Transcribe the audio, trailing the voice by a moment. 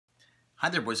Hi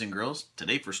there, boys and girls.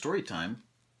 Today for story time,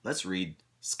 let's read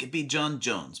Skippyjon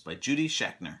Jones by Judy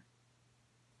Schachner.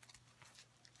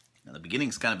 Now the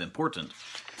beginning's kind of important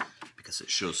because it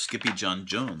shows Skippyjon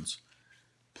Jones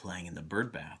playing in the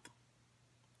bird bath.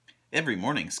 Every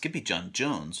morning, Skippyjon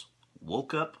Jones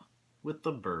woke up with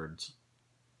the birds.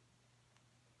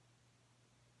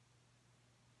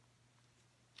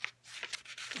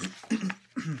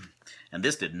 And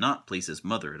this did not please his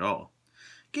mother at all.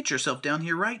 "Get yourself down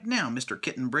here right now, Mr.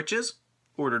 Kitten Britches,"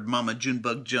 ordered Mama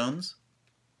Junebug Jones.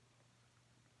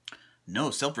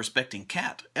 "No self-respecting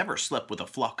cat ever slept with a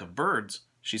flock of birds,"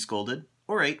 she scolded,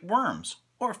 "or ate worms,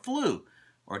 or flew,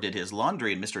 or did his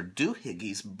laundry in Mr.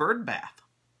 Doohiggy's bird bath."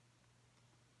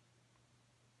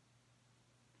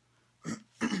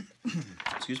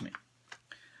 Excuse me.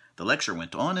 The lecture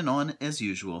went on and on as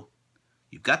usual.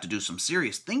 "You've got to do some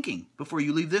serious thinking before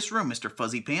you leave this room, Mr.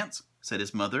 Fuzzy Pants," said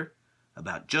his mother,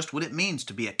 "about just what it means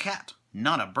to be a cat,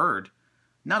 not a bird,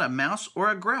 not a mouse or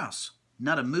a grouse,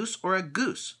 not a moose or a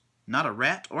goose, not a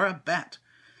rat or a bat.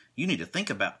 You need to think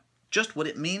about just what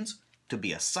it means to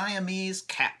be a Siamese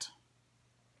cat.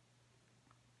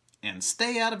 And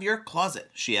stay out of your closet,"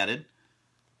 she added,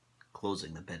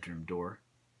 closing the bedroom door.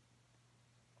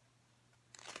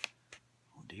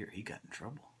 Oh dear, he got in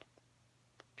trouble.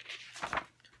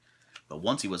 But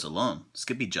once he was alone,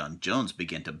 Skippyjon Jones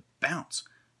began to bounce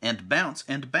and bounce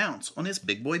and bounce on his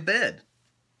big boy bed.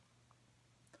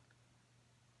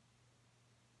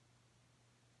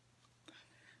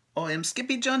 "I am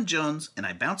Skippyjon Jones, and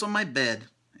I bounce on my bed,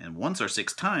 and once or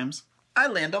 6 times, I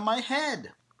land on my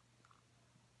head."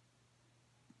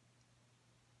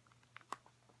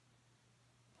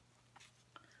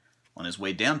 On his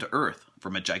way down to earth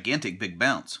from a gigantic big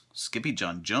bounce,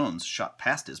 Skippyjon Jones shot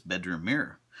past his bedroom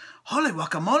mirror. "Holy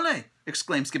guacamole!"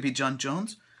 exclaimed Skippyjon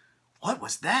Jones. "What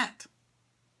was that?"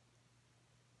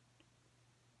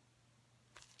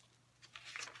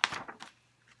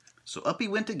 So up he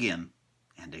went again,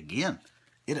 and again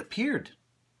it appeared.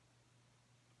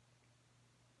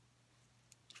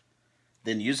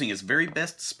 Then, using his very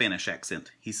best Spanish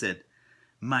accent, he said,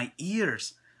 "My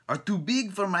ears are too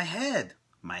big for my head.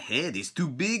 My head is too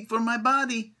big for my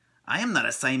body. I am not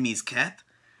a Siamese cat.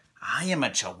 I am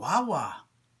a Chihuahua."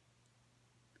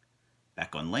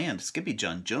 Back on land,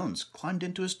 Skippyjon Jones climbed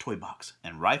into his toy box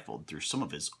and rifled through some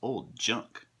of his old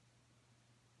junk.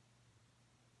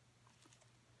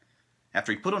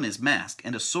 After he put on his mask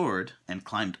and a sword and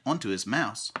climbed onto his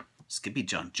mouse,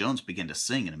 Skippyjon Jones began to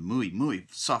sing in a muy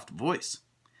soft voice.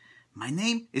 "My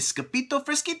name is Skipito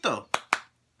Fresquito.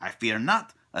 I fear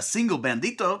not a single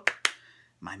bandito.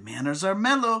 My manners are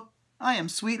mellow. I am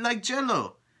sweet like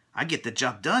jello. I get the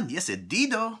job done, yes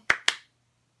indeedo."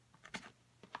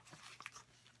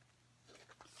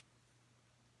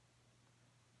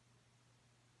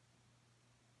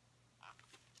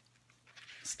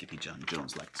 Skippyjon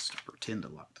Jones likes to pretend a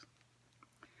lot.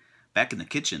 Back in the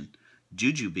kitchen,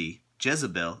 Jujubee,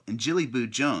 Jezebel, and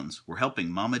Jillyboo Jones were helping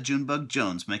Mama Junebug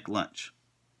Jones make lunch.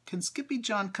 "Can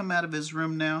Skippyjon come out of his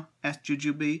room now?" asked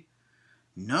Jujubee.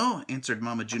 "No," answered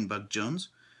Mama Junebug Jones.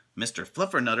 "Mr.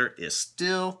 Fluffernutter is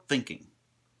still thinking."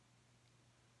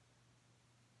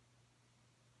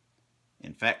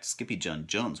 In fact, Skippyjon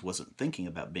Jones wasn't thinking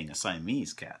about being a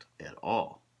Siamese cat at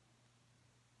all.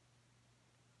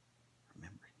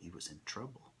 Remember, he was in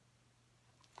trouble.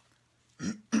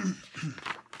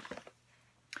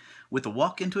 With a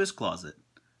walk into his closet,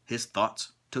 his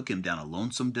thoughts took him down a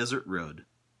lonesome desert road,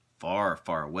 far,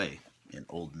 far away in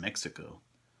old Mexico.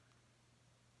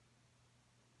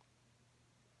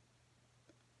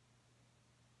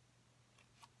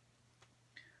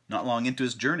 Not long into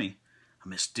his journey, a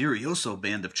mysterioso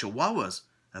band of Chihuahuas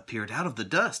appeared out of the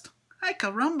dust. "Ay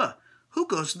caramba! Who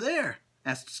goes there?"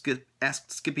 asked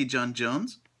Skippyjon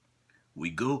Jones. "We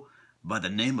go by the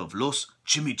name of Los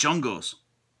Chimichongos,"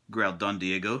 growled Don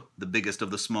Diego, the biggest of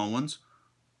the small ones.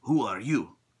 "Who are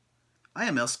you?" "I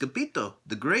am El Skipito,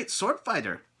 the great sword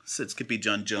fighter," said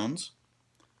Skippyjon Jones.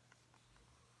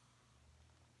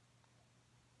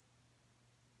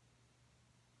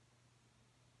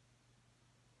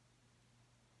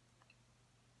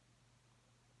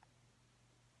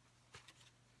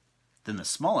 Then the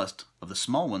smallest of the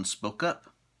small ones spoke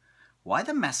up. "Why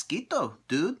the Masquito,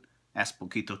 dude?" asked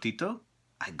Poquito Tito.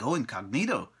 "I go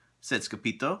incognito," said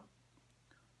Skipito.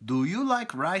 "Do you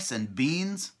like rice and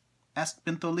beans?" asked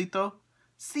Pintolito.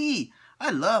 "See,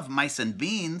 I love mice and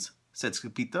beans," said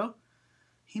Skipito.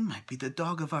 "He might be the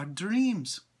dog of our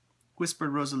dreams,"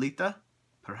 whispered Rosalita.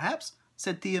 "Perhaps,"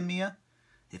 said Tia Mia,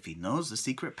 "if he knows the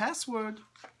secret password."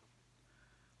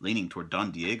 Leaning toward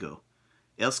Don Diego,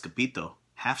 El Skipito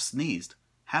half sneezed,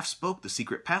 half spoke the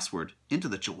secret password into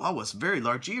the Chihuahua's very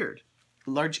large ear.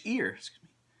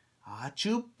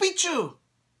 Achu Pichu!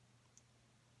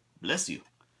 Bless you,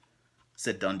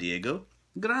 said Don Diego.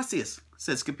 Gracias,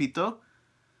 said Skippito.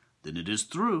 Then it is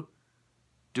through,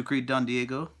 decreed Don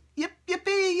Diego. Yip,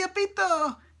 yippee,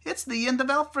 yippito! It's the end of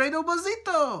Alfredo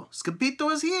Bozito.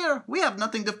 Skippito is here. We have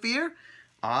nothing to fear.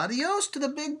 Adios to the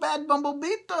big bad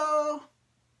Bumblebito.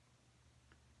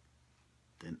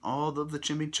 Then all of the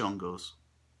chimichongos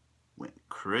went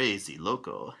crazy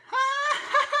loco.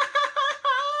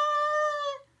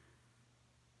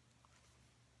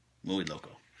 Muy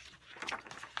loco.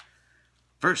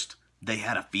 First, they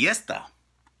had a fiesta.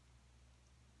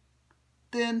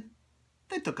 Then,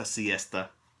 they took a siesta.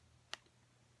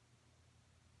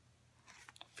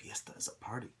 Fiesta is a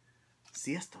party.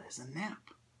 Siesta is a nap.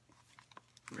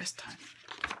 Rest time.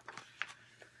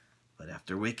 But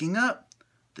after waking up,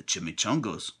 the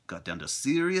chimichongos got down to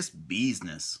serious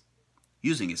business.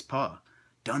 Using his paw,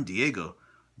 Don Diego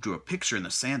drew a picture in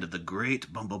the sand of the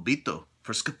great Bumblebito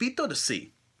for Skippito to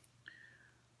see.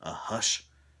 A hush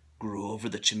grew over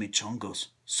the chimichongos,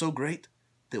 so great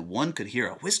that one could hear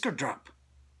a whisker drop.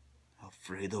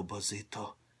 Alfredo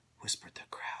Bozito, whispered the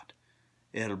crowd.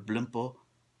 El blimpo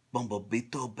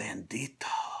Bumblebito bandito.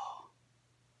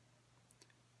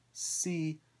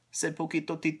 See, said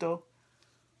Poquito Tito.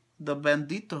 The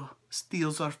bandito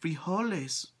steals our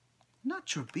frijoles.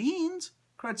 Not your beans,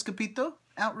 cried Skippito,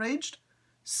 outraged.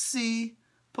 See,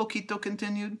 Poquito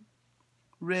continued.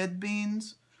 Red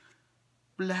beans,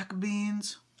 black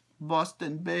beans,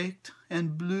 Boston baked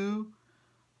and blue,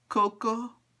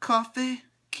 cocoa, coffee,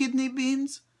 kidney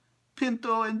beans,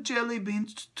 pinto and jelly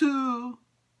beans too.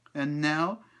 And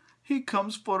now he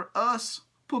comes for us,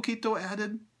 Poquito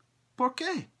added. ¿Por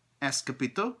qué? Asked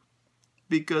Skippito.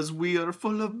 Because we are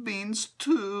full of beans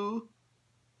too.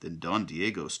 Then Don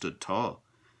Diego stood tall,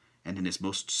 and in his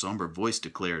most somber voice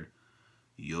declared,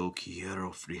 Yo quiero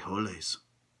frijoles.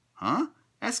 Huh?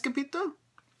 Asked Skippito.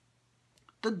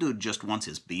 The dude just wants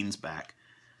his beans back,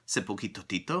 said Poquito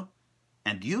Tito.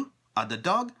 And you are the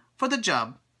dog for the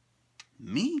job.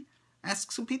 Me?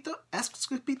 Asked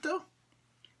Skippito.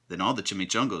 Then all the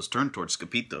chimichongos turned towards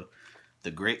Skippito,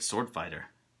 the great sword fighter.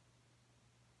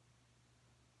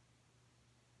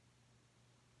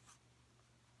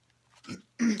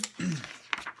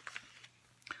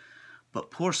 But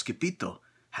poor Skippito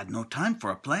had no time for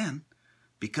a plan,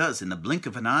 because in the blink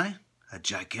of an eye, a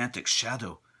gigantic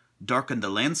shadow darkened the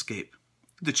landscape.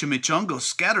 The chimichongos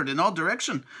scattered in all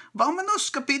directions.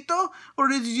 Vámonos, Skippito, or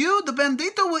it is you, the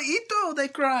bandito Huito, they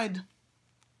cried.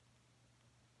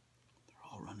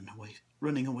 They're all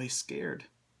running away scared.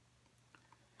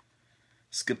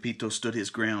 Skippito stood his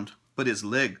ground, but his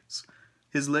legs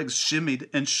shimmied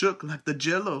and shook like the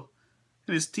jello,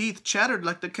 and his teeth chattered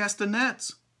like the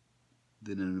castanets.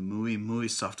 Then in a muy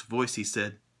soft voice he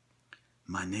said,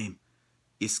 My name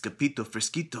is Skippito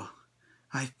Fresquito.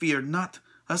 I fear not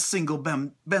a single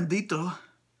bandito.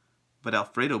 But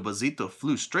Alfredo Bozito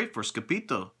flew straight for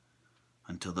Skippito,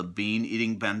 until the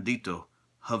bean-eating bandito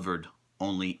hovered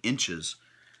only inches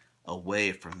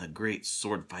away from the great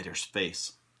sword fighter's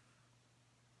face.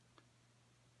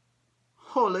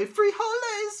 Hole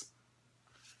frijoles!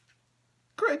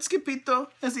 Cried Skippito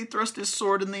as he thrust his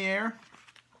sword in the air.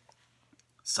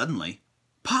 Suddenly,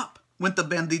 pop went the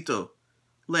bandito,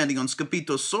 landing on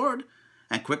Skippito's sword,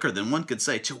 and quicker than one could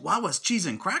say Chihuahua's cheese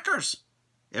and crackers.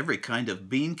 Every kind of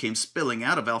bean came spilling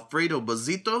out of Alfredo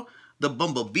Bozito, the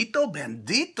Bumblebito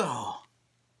bandito.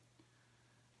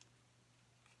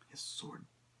 His sword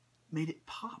made it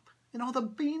pop, and all the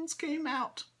beans came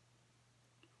out.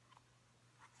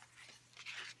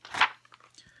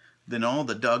 Then all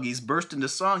the doggies burst into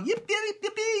song. Yip, yip,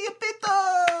 yip, yip,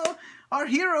 yippito! Our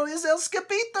hero is El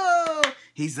Skippito.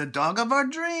 He's the dog of our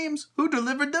dreams who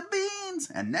delivered the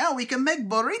beans, and now we can make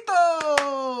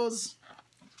burritos.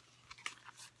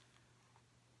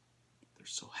 They're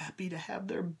so happy to have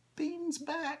their beans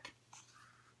back.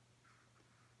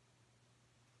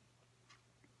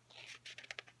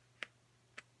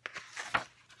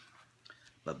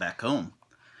 But back home,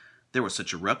 there was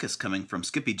such a ruckus coming from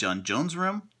Skippyjon Jones'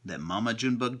 room that Mama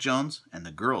Junebug Jones and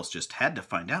the girls just had to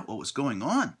find out what was going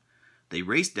on. They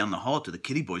raced down the hall to the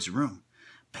kitty boy's room.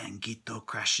 Panguito,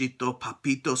 Crashito,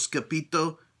 Papito,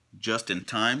 Skippito, just in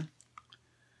time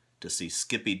to see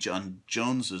Skippyjon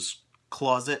Jones's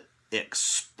closet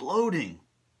exploding.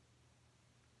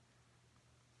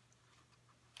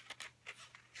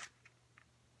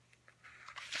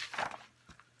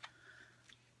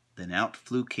 Then out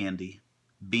flew Candy,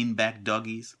 beanbag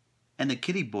doggies, and the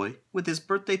kitty boy with his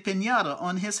birthday piñata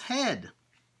on his head.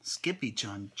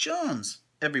 Skippyjon Jones,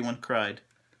 everyone cried.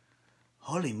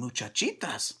 Holy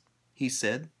muchachitas, he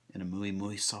said in a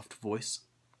muy soft voice.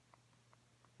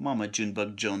 Mama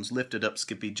Junebug Jones lifted up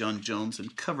Skippyjon Jones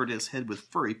and covered his head with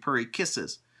furry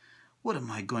kisses. What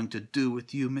am I going to do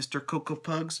with you, Mr. Cocoa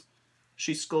Pugs?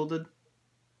 She scolded.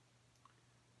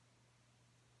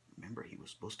 Remember, he was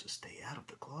supposed to stay out of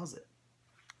the closet.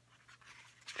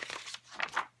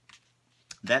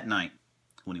 That night,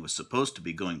 when he was supposed to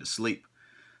be going to sleep,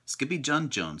 Skippyjon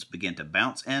Jones began to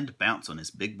bounce and bounce on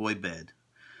his big boy bed.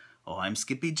 Oh, I'm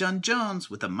Skippyjon Jones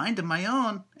with a mind of my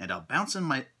own, and I'll bounce on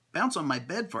my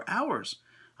bed for hours.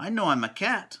 I know I'm a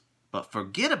cat, but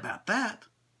forget about that.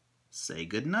 Say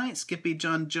good night,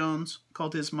 Skippyjon Jones,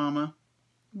 called his mama.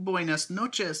 Buenas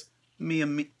noches,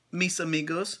 mis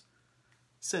amigos,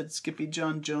 said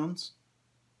Skippyjon Jones.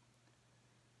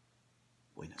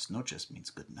 Buenas noches means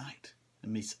good night,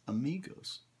 and mis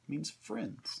amigos means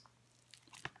friends.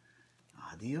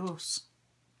 Adios.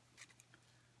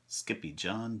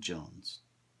 Skippyjon Jones.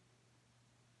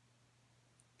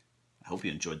 I hope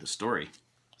you enjoyed the story.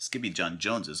 Skippyjon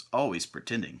Jones is always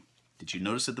pretending. Did you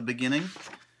notice at the beginning,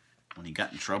 when he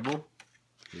got in trouble,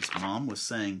 his mom was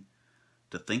saying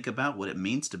to think about what it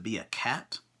means to be a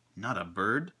cat, not a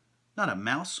bird, not a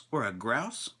mouse or a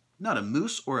grouse, not a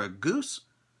moose or a goose,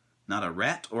 not a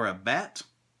rat or a bat.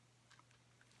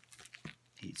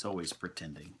 He's always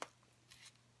pretending.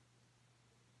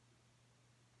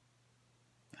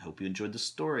 I hope you enjoyed the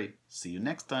story. See you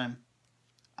next time.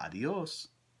 Adios,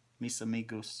 mis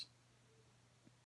amigos.